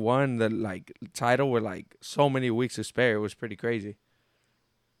Guardiola, they won the title with so many weeks to spare. It was pretty crazy.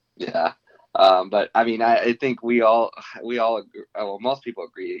 Yeah. But I mean, I think we all agree, well, most people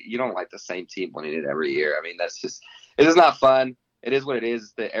agree. You don't like the same team winning it every year. I mean, it's just not fun. It is what it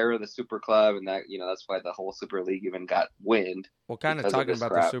is. The era of the Super Club, and that's why the whole Super League even got wind. Well, kind of talking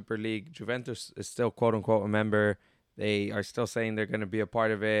about the Super League, Juventus is still quote unquote a member. They are still saying they're going to be a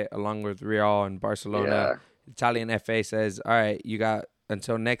part of it, along with Real and Barcelona. Yeah. Italian FA says, all right, you got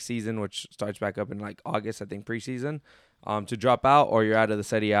until next season, which starts back up in August, I think, preseason, to drop out, or you're out of the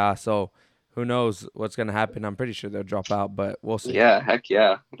Serie A. So who knows what's going to happen? I'm pretty sure they'll drop out, but we'll see. Yeah, heck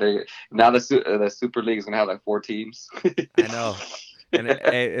yeah. Now the Super League is going to have 4 teams. I know. And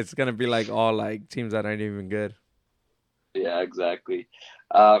it's going to be all teams that aren't even good. Yeah, exactly.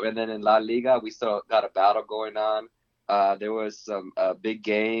 And then in La Liga, we still got a battle going on. There was some big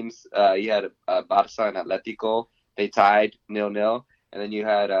games. You had Barca and Atletico. They tied 0-0. And then you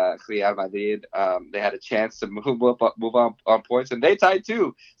had Real Madrid. They had a chance to move on points, and they tied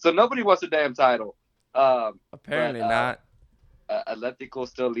too. So nobody wants a damn title. Apparently not. Atletico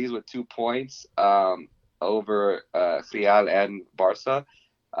still leads with 2 points over Real and Barca.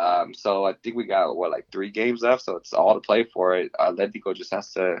 So I think we got 3 games left. So it's all to play for it. Atletico just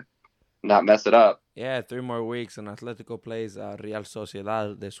has to not mess it up. Yeah, 3 more weeks, and Atletico plays Real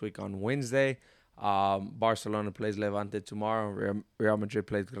Sociedad this week on Wednesday. Barcelona plays Levante tomorrow. Real Madrid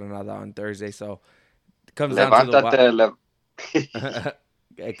plays Granada on Thursday. So it comes down to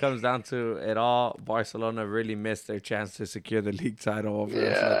it comes down to it all. Barcelona really missed their chance to secure the league title over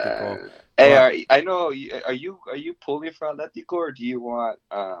Atletico. Hey, I know. Are you pulling for Atletico, or do you want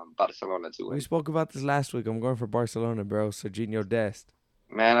Barcelona to win? We spoke about this last week. I'm going for Barcelona, bro. Serginho Dest.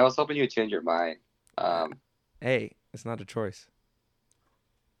 Man, I was hoping you'd change your mind. Hey, it's not a choice.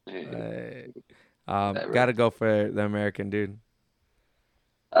 Gotta go for the American dude.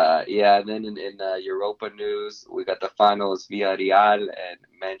 Yeah, and then in Europa news, we got the finals: Villarreal and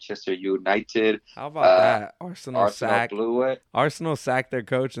Manchester United. How about Uh, that? Arsenal Arsenal sack. blew it. Arsenal sacked their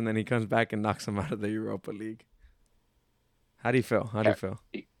coach, and then he comes back and knocks them out of the Europa League. How do you feel? How do you Can't,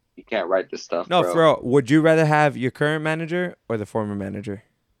 feel? you can't write this stuff, No, bro. for real, would you rather have your current manager or the former manager?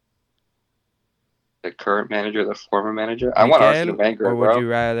 The current manager, the former manager. I want Arsene Mikel, Wenger, or would bro. you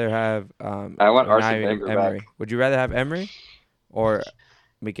rather have I want Arsene Unai Wenger Emery? back. Would you rather have Emery or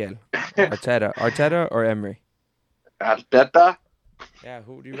Mikel? Arteta or Emery? Arteta. Yeah,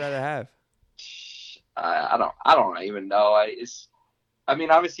 who would you rather have? I don't even know. I mean,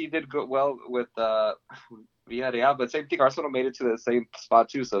 obviously he did good well with Villarreal, but same thing. Arsenal made it to the same spot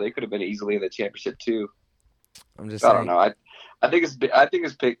too, so they could have been easily in the championship too. I'm just I don't saying. know. I think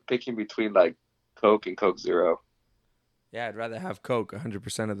it's picking between like Coke and Coke Zero. Yeah, I'd rather have Coke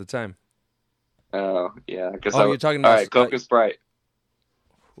 100% of the time. Oh yeah, because Oh, you're talking all about right. Coke and Sprite.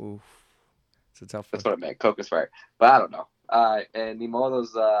 Oof, it's a tough one. That's what I meant. Coke and Sprite. But I don't know. And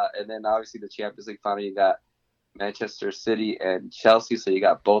Nimodo's and then obviously the Champions League final. You got Manchester City and Chelsea, so you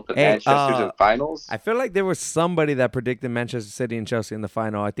got both the Hey, Manchesters in finals. I feel like there was somebody that predicted Manchester City and Chelsea in the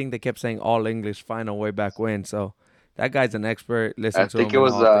final. I think they kept saying all English final way back when. So that guy's an expert. Listen I to think him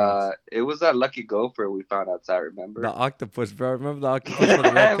in all things. it was that lucky gopher we found outside. Remember The octopus, bro. Remember the octopus for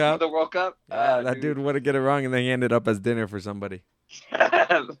the World for Cup? the World Cup? Yeah, that dude would have get it wrong, and then he ended up as dinner for somebody.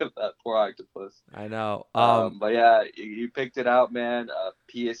 That poor octopus. I know. But yeah, you picked it out, man.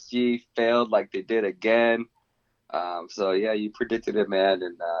 PSG failed like they did again. So yeah, you predicted it, man,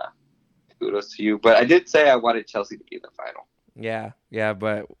 and kudos to you. But I did say I wanted Chelsea to be in the final. Yeah,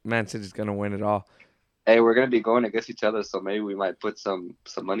 but Man City's gonna win it all. Hey, we're gonna be going against each other, so maybe we might put some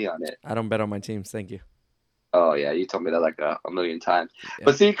money on it. I don't bet on my teams. Thank you. Oh yeah, you told me that like a million times. Yeah.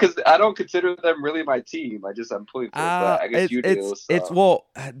 But see, because I don't consider them really my team. I'm pulling for them, but I guess you do. So. It's well,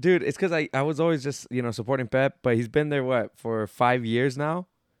 dude. It's because I was always just supporting Pep, but he's been there for 5 years now,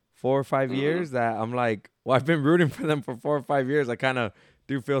 4 or 5 years. That I'm like, well, I've been rooting for them for 4 or 5 years. I kind of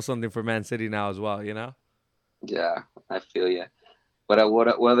do feel something for Man City now as well. Yeah, I feel you. But what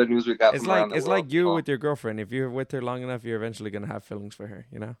other news we got? It's from around the it's world? like you with your girlfriend. If you're with her long enough, you're eventually gonna have feelings for her.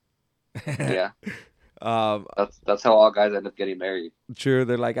 Yeah. Um, That's how all guys end up getting married. True.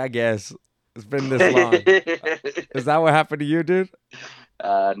 They're like, I guess it's been this long. Is that what happened to you, dude?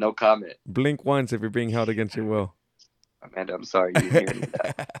 No comment. Blink once if you're being held against your will. Amanda, I'm sorry you didn't hear me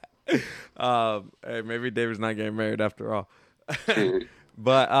that. Hey, maybe David's not getting married after all. Dude.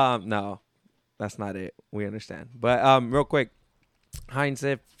 But no, that's not it. We understand. But real quick, Heinz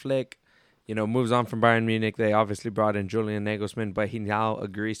Flick, moves on from Bayern Munich. They obviously brought in Julian Nagelsmann, but he now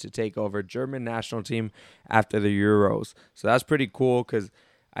agrees to take over German national team after the Euros. So that's pretty cool because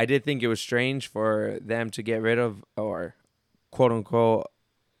I did think it was strange for them to get rid of or quote unquote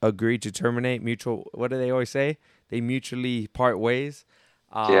agree to terminate mutual. What do they always say? They mutually part ways.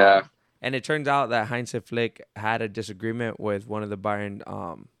 Yeah. And it turns out that Heinz Flick had a disagreement with one of the Bayern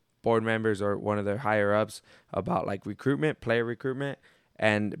board members or one of their higher ups about like player recruitment.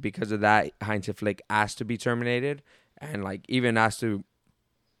 And because of that, Heinz Flick asked to be terminated and like even asked to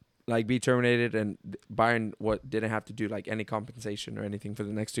like be terminated, and Bayern didn't have to do like any compensation or anything for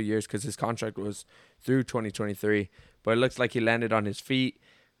the next 2 years because his contract was through 2023. But it looks like he landed on his feet.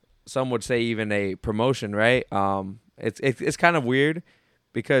 Some would say even a promotion, right? It's kind of weird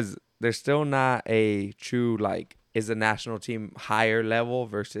because there's still not a true like is the national team higher level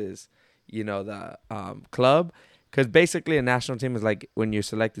versus the club. Because basically a national team is like when you're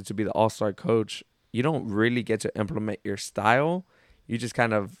selected to be the all-star coach, you don't really get to implement your style. You just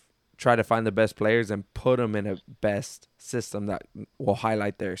kind of try to find the best players and put them in a best system that will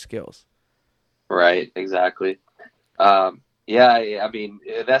highlight their skills. Right, exactly. Yeah, I mean,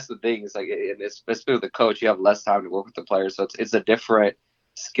 that's the thing. It's like, especially with the coach, you have less time to work with the players. So it's a different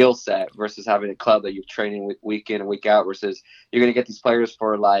skill set versus having a club that you're training with week in and week out versus you're going to get these players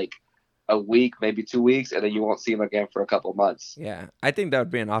for like a week, maybe 2 weeks, and then you won't see them again for a couple months. Yeah, I think that would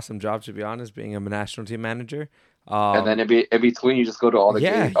be an awesome job, to be honest, being a national team manager. And then in between, you just go to all the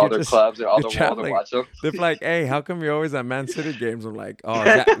games, all their clubs, and all the world and watch them. They're like, hey, how come you're always at Man City games? I'm like, oh,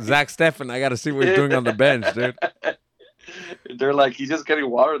 Zach Steffen, I got to see what he's doing on the bench, dude. They're like, he's just getting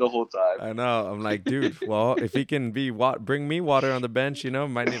water the whole time. I know. I'm like, dude, well, if he can bring me water on the bench,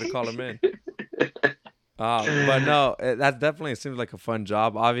 might need to call him in. But no, that definitely seems like a fun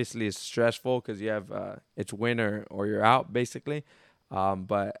job. Obviously, it's stressful because you have it's win or you're out, basically.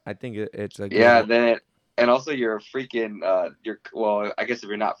 But I think it's a good and also you're a freaking well, I guess if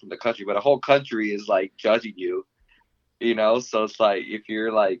you're not from the country, but a whole country is like judging you, so it's like if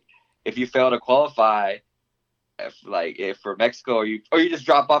you fail to qualify, if for Mexico or you just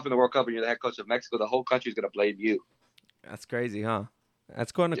drop off in the World Cup and you're the head coach of Mexico, the whole country's gonna blame you. That's crazy, huh?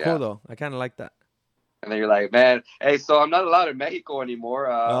 That's kind of Yeah. cool though. I kind of like that. And then you're like, man, hey, so I'm not allowed in Mexico anymore.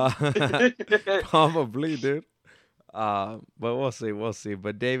 Probably, dude. But we'll see. We'll see.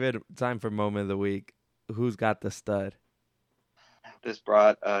 But David, time for moment of the week. Who's got the stud? This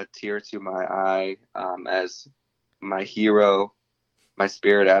brought a tear to my eye as my hero, my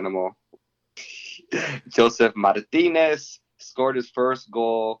spirit animal, Joseph Martinez, scored his first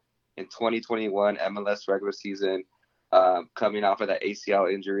goal in 2021 MLS regular season, coming off of that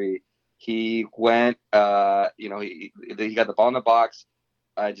ACL injury. He went, he got the ball in the box,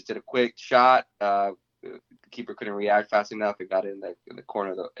 just did a quick shot. Keeper couldn't react fast enough. It got in the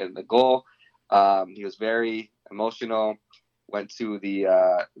corner in the goal. He was very emotional. Went to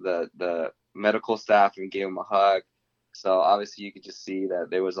the medical staff and gave him a hug. So obviously you could just see that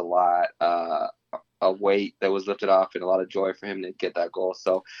there was a lot of weight that was lifted off and a lot of joy for him to get that goal.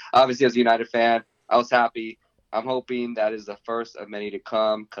 So obviously as a United fan, I was happy. I'm hoping that is the first of many to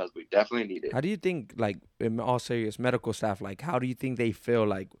come because we definitely need it. How do you think, like, in all serious, medical staff, like, how do you think they feel,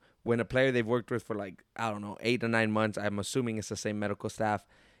 like, when a player they've worked with for, like, I don't know, 8 to 9 months, I'm assuming it's the same medical staff,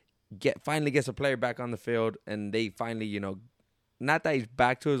 finally gets a player back on the field, and they finally, not that he's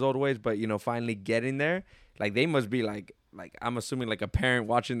back to his old ways, but, finally getting there, like, they must be, like I'm assuming, like, a parent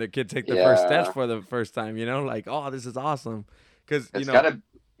watching their kid take the first steps for the first time, like, oh, this is awesome. Because,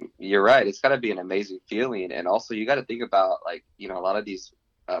 You're right. It's got to be an amazing feeling. And also you got to think about, like, a lot of these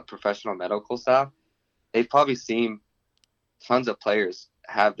professional medical staff, they've probably seen tons of players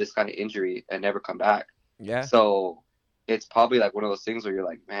have this kind of injury and never come back. Yeah. So it's probably like one of those things where you're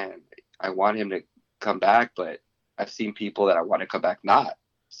like, man, I want him to come back, but I've seen people that I want to come back not.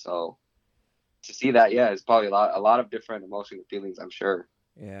 So to see that, it's probably a lot of different emotional feelings, I'm sure.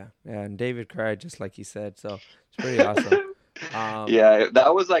 Yeah. And David cried just like he said. So it's pretty awesome.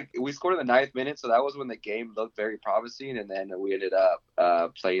 That was like we scored in the 9th minute, so that was when the game looked very promising, and then we ended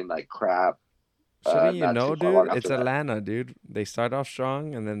up playing like crap. Shouldn't you know, dude? It's Atlanta, dude. They start off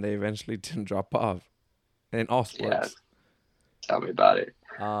strong, and then they eventually didn't drop off. In all sports. Yeah. Tell me about it.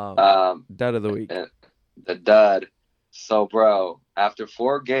 Dud of the week. The dud. So, bro, after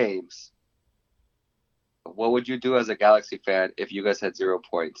 4 games, what would you do as a Galaxy fan if you guys had 0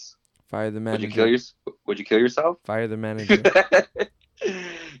 points? Fire the manager. Would you kill yourself? Fire the manager.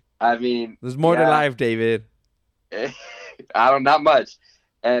 I mean, there's more to life, David. Not much.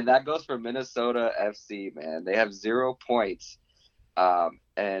 And that goes for Minnesota FC, man. They have 0 points.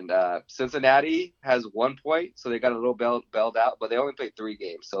 And Cincinnati has 1 point, so they got a little bailed out, but they only played 3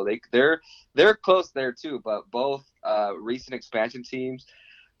 games. So they're close there too, but both recent expansion teams,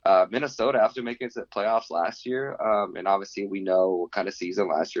 Minnesota, after making it to the playoffs last year, and obviously we know what kind of season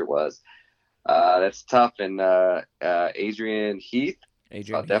last year was. That's tough. And Adrian Heath,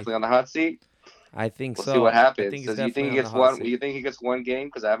 definitely on the hot seat. I think we'll so. See what happens. Do you think he gets one? Do you think he gets 1 game?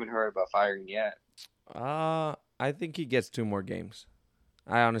 Because I haven't heard about firing yet. I think he gets 2 more games.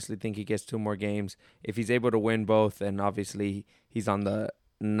 I honestly think he gets 2 more games. If he's able to win both, then obviously he's on the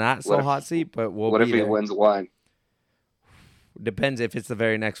not so hot seat. But what if he wins 1? Depends if it's the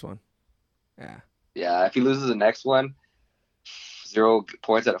very next one. Yeah. Yeah, if he loses the next one, 0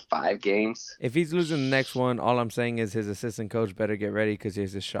 points out of 5 games. If he's losing the next one, all I'm saying is his assistant coach better get ready because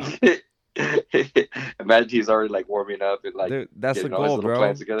here's his shot. Imagine he's already like warming up and like. Dude, that's the goal,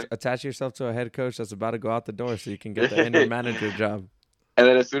 bro. Attach yourself to a head coach that's about to go out the door so you can get the interim manager job. And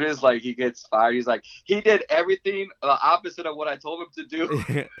then as soon as like he gets fired, he's like, he did everything the opposite of what I told him to do.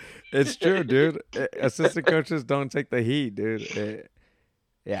 It's true, dude. Assistant coaches don't take the heat, dude.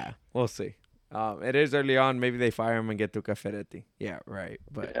 Yeah, we'll see. It is early on. Maybe they fire him and get Tuca Ferretti. Yeah, right.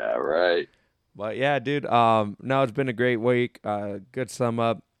 But yeah, right. But yeah, dude. No, it's been a great week. Good sum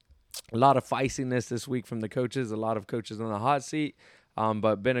up. A lot of feistiness this week from the coaches. A lot of coaches on the hot seat.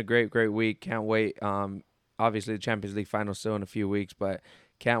 But been a great week. Can't wait. Obviously, the Champions League final still in a few weeks, but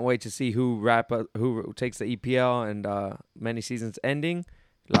can't wait to see who takes the EPL and many seasons ending,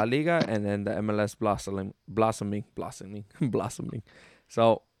 La Liga, and then the MLS blossoming.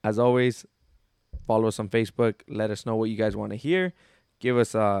 So as always, follow us on Facebook. Let us know what you guys want to hear. Give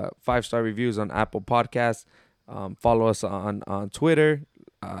us 5-star reviews on Apple Podcasts. Follow us on Twitter.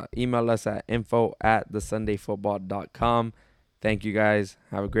 Email us at info@thesundayfootball.com. Thank you, guys.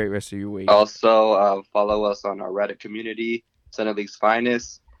 Have a great rest of your week. Also, follow us on our Reddit community, Sunday League's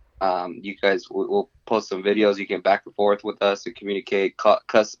Finest. You guys, we'll post some videos. You can back and forth with us and communicate.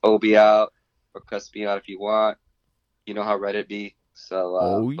 Cuss Obi out or cuss me out if you want. You know how Reddit be.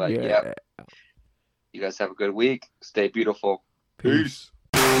 So, yeah. You guys have a good week. Stay beautiful. Peace.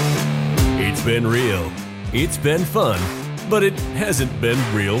 It's been real. It's been fun, but it hasn't been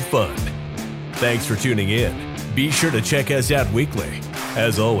real fun. Thanks for tuning in. Be sure to check us out weekly.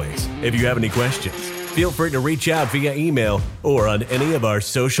 As always, if you have any questions, feel free to reach out via email or on any of our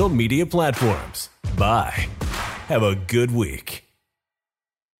social media platforms. Bye. Have a good week.